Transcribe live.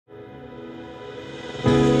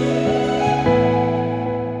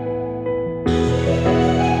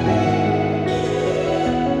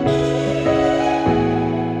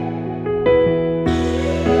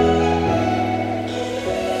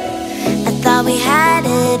Thought we had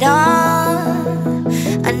it all,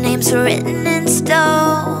 our names were written in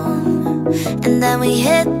stone. And then we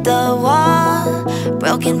hit the wall,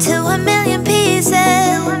 broke into a million pieces.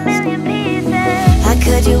 How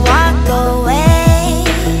could you walk away,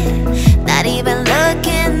 not even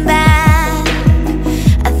looking back?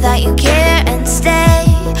 I thought you'd care and stay,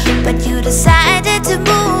 but you decided to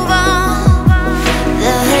move on.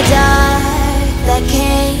 The dark that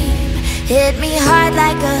came hit me hard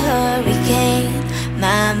like a hurricane.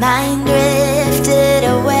 My mind drifted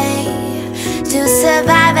away to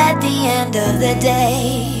survive at the end of the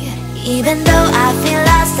day. Even though I feel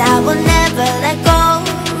lost, I will never let go.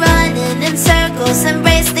 Running in circles,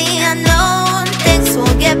 embrace the unknown. Things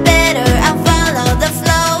will get better, I'll follow the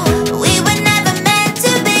flow. We were never meant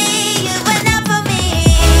to be, you were not for me.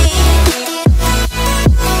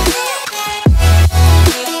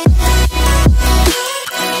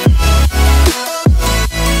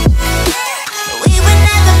 We were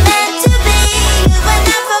never meant to be, you were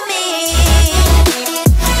not for me.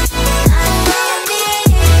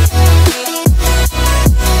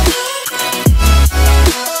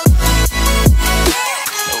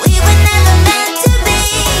 We were never meant to be,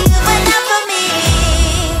 you were not for me.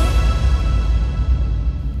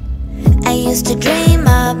 I used to dream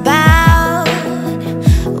about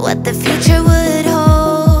what the future would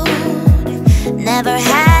hold. Never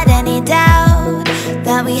had any doubt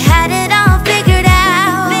that we had it all figured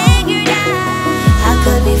out. How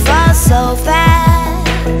could we fall so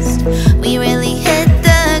fast? We really hit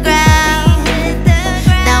the ground.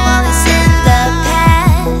 Now all is in the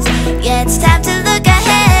past. Yeah, it's time to look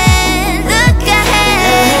ahead. Look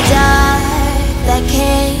ahead. The dark that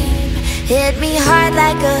came hit me hard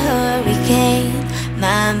like a hurricane.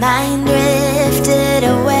 My mind drifted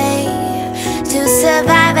away to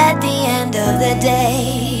survive at the end of the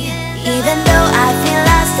day. Even though I feel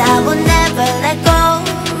lost, I will never let go.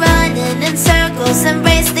 Running in circles,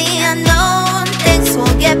 embrace the unknown. Things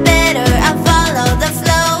will get better, I'll follow the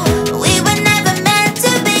flow. We were never meant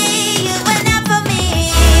to be, you were not for me.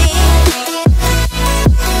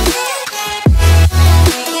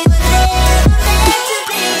 We were never meant to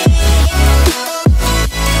be.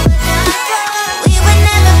 We were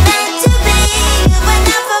never meant to be, you were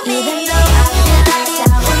not for me. Even though I feel lost,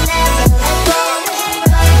 I will never let go.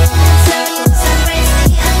 Running in circles, embrace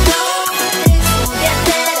the unknown. Things will get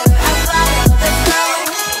better, I'll follow the flow.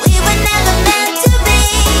 We were never meant to be,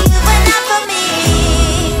 you were not for me.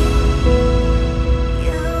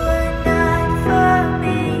 You were not for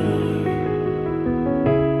me.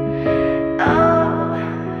 Oh,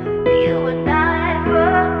 you were